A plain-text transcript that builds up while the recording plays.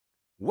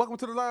Welcome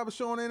to the live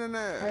show on the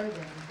internet.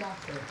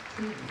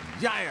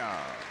 Yeah.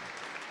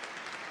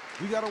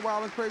 We got a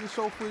wild and crazy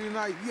show for you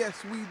tonight.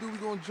 Yes, we do. We're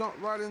going to jump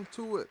right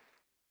into it.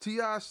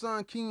 T.I.'s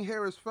son, King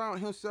Harris, found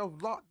himself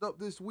locked up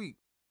this week.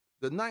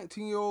 The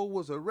 19-year-old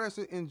was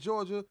arrested in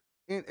Georgia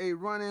in a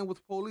run-in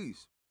with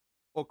police.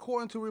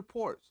 According to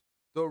reports,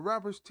 the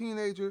rapper's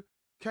teenager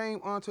came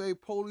onto a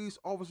police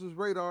officer's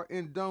radar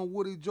in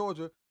Dunwoody,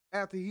 Georgia,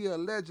 after he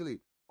allegedly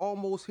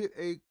almost hit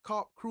a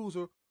cop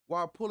cruiser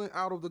while pulling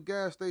out of the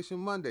gas station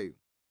Monday.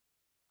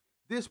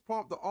 This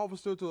prompted the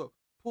officer to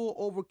pull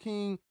over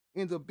King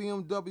in the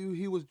BMW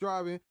he was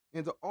driving,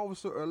 and the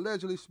officer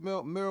allegedly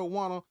smelled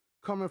marijuana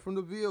coming from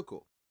the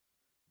vehicle.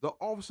 The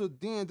officer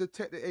then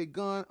detected a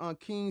gun on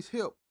King's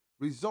hip,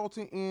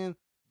 resulting in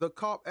the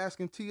cop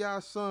asking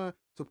T.I.'s son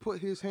to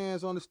put his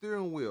hands on the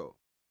steering wheel.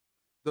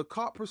 The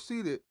cop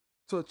proceeded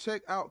to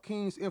check out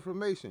King's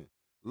information,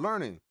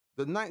 learning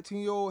the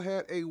 19-year-old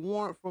had a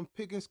warrant from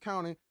Pickens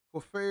County for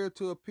failure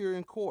to appear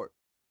in court.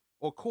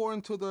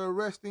 According to the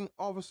arresting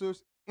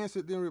officer's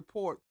incident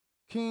report,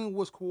 King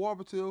was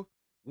cooperative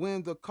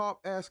when the cop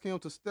asked him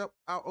to step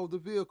out of the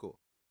vehicle.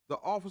 The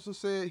officer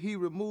said he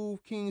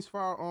removed King's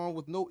firearm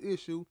with no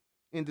issue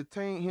and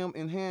detained him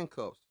in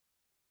handcuffs.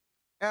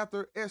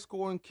 After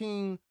escorting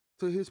King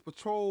to his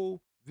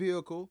patrol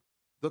vehicle,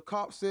 the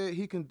cop said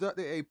he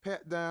conducted a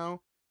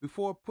pat-down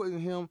before putting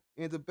him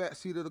in the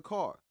backseat of the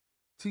car.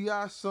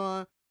 T.I.'s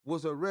son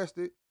was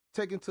arrested,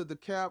 taken to the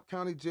DeKalb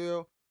County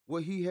Jail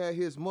where he had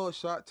his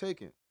mugshot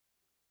taken.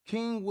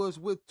 King was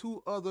with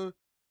two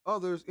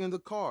others in the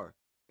car,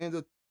 and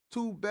the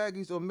 2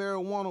 baggies of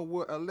marijuana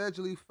were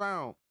allegedly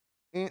found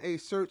in a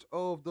search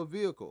of the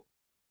vehicle.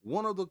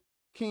 One of the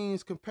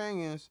King's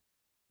companions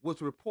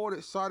was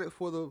reported cited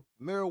for the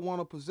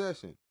marijuana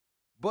possession,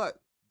 but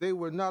they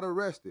were not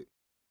arrested.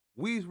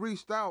 We've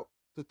reached out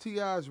to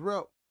T.I.'s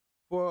rep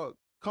for a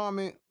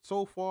comment.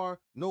 So far,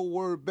 no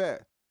word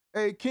back.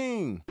 Hey,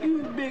 King.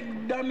 You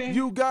big dummy.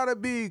 You gotta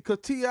be, cause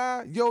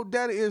T.I., your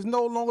daddy is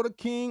no longer the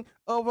king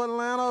of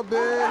Atlanta,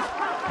 bitch.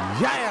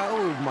 Yeah,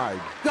 oh my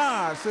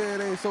God, say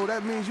it ain't so.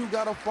 That means you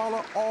gotta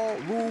follow all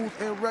rules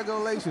and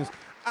regulations.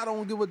 I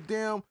don't give a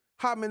damn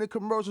how many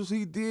commercials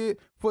he did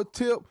for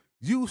tip.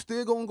 You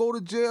still gonna go to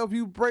jail if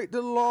you break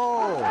the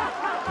law.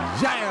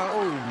 Yeah,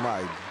 oh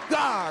my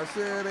God,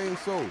 say it ain't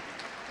so.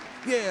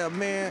 Yeah,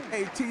 man.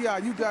 Hey, T.I.,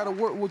 you gotta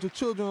work with your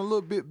children a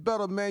little bit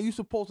better, man. You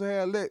supposed to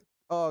have let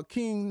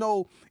King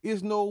know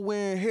it's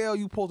nowhere in hell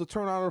you supposed to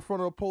turn out in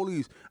front of the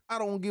police. I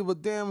don't give a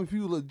damn if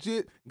you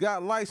legit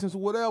got license or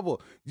whatever.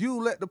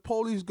 You let the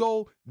police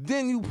go,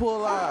 then you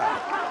pull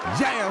out.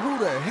 Yeah, who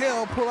the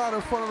hell pull out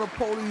in front of the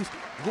police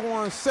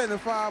going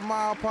 75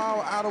 mile per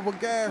hour out of a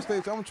gas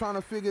station? I'm trying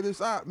to figure this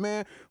out,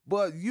 man.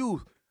 But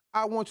youth,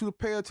 I want you to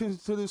pay attention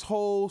to this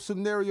whole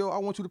scenario. I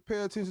want you to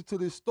pay attention to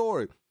this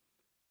story.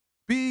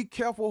 Be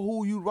careful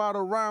who you ride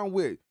around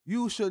with.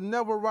 You should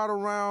never ride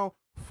around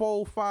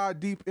 4, 5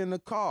 deep in the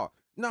car.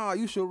 Nah,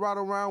 you should ride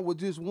around with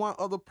just one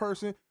other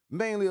person,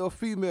 mainly a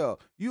female.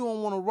 You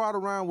don't want to ride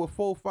around with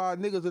 4, 5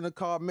 niggas in the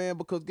car, man,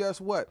 because guess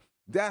what?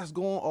 That's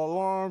going to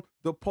alarm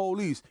the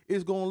police.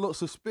 It's going to look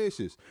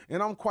suspicious.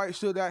 And I'm quite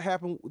sure that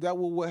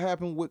was what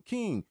happened with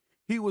King.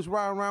 He was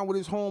riding around with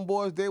his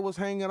homeboys. They was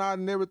hanging out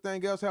and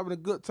everything else, having a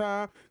good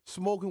time,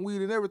 smoking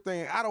weed and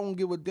everything. I don't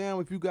give a damn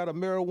if you got a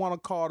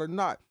marijuana card or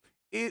not.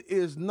 It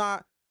is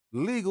not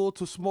legal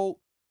to smoke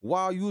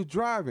while you're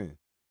driving.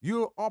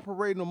 You're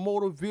operating a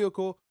motor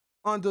vehicle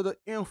under the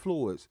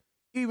influence.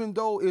 Even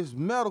though it's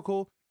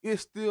medical,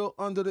 it's still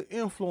under the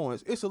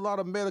influence. It's a lot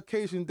of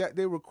medication that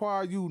they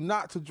require you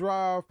not to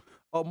drive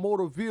a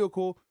motor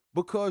vehicle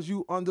because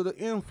you under the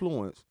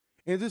influence.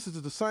 And this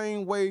is the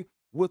same way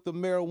with the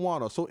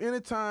marijuana. So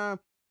anytime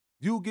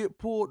you get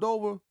pulled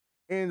over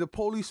and the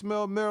police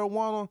smell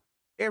marijuana,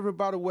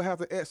 everybody will have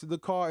to exit the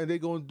car and they're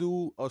going to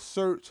do a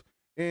search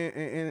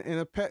and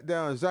a pat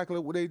down, exactly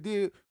what they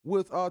did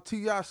with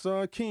T.I.'s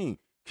son, King.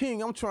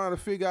 King, I'm trying to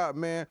figure out,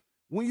 man,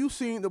 when you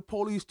seen the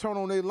police turn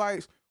on their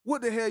lights,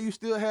 what the hell you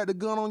still had the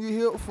gun on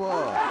your hip for?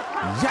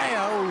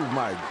 Yeah, oh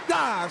my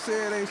God,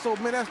 say it ain't so.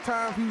 Man, that's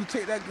time for you to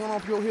take that gun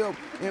off your hip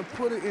and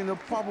put it in the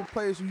proper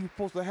place where you're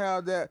supposed to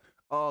have that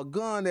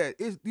gun at.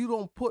 You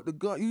don't put the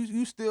gun,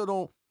 you still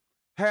don't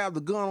have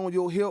the gun on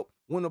your hip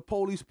when the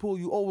police pull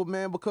you over,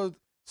 man, because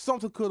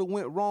something could have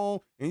went wrong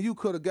and you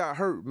could have got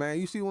hurt,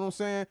 man. You see what I'm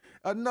saying?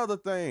 Another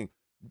thing,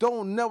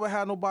 don't never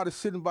have nobody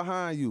sitting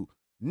behind you.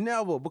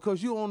 Never,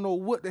 because you don't know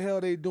what the hell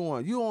they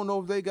doing. You don't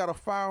know if they got a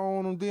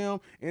firearm on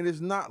them and it's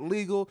not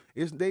legal.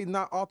 They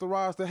not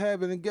authorized to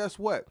have it. And guess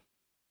what?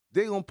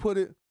 They gonna put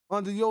it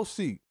under your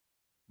seat.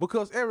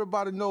 Because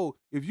everybody know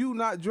if you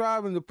not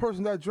driving, the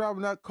person that's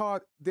driving that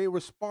car, they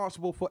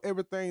responsible for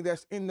everything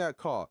that's in that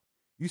car.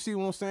 You see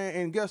what I'm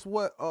saying? And guess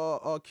what,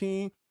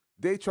 King?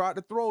 They tried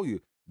to throw you.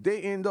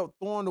 They end up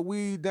throwing the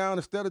weed down.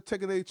 Instead of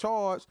taking a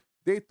charge,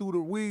 they threw the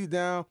weed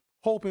down,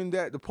 hoping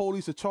that the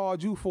police would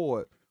charge you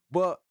for it.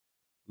 But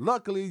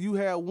luckily, you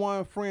had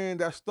one friend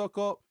that stuck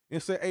up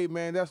and said, hey,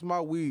 man, that's my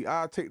weed.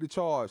 I'll take the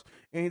charge.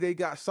 And they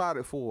got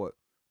cited for it.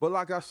 But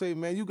like I say,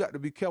 man, you got to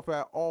be careful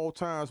at all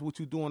times what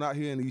you doing out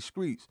here in these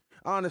streets.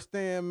 I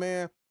understand,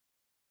 man.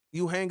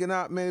 You hanging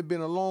out, man. It's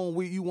been a long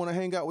week. You want to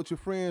hang out with your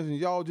friends and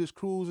y'all just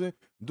cruising,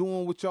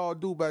 doing what y'all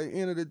do. By the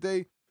end of the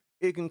day,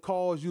 it can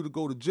cause you to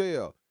go to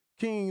jail.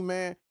 King,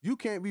 man, you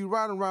can't be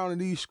riding around in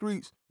these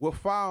streets with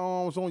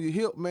firearms on your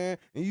hip, man,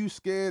 and you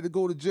scared to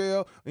go to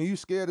jail and you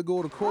scared to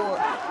go to court.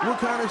 What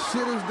kind of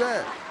shit is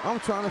that? I'm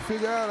trying to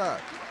figure that out.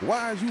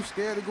 Why is you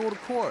scared to go to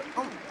court?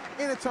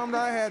 Anytime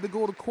that I had to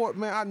go to court,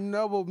 man, I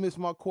never missed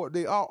my court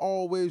date. I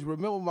always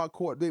remember my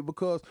court date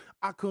because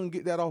I couldn't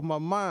get that off my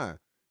mind.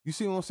 You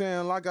see what I'm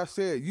saying? Like I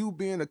said, you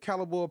being the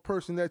caliber of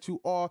person that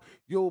you are,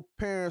 your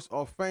parents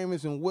are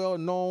famous and well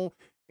known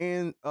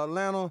in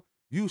Atlanta.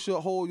 You should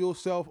hold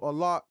yourself a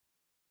lot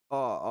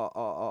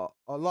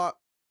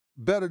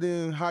better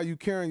than how you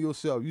carrying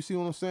yourself. You see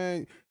what I'm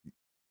saying?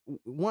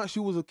 Once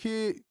you was a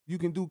kid, you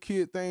can do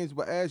kid things,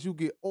 but as you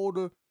get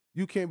older,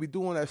 you can't be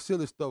doing that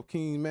silly stuff,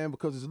 King, man,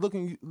 because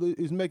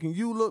it's making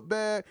you look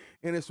bad,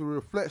 and it's a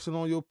reflection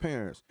on your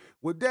parents.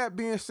 With that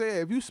being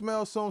said, if you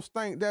smell some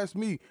stink, that's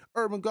me,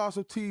 Urban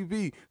Gossip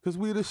TV, because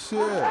we the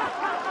shit.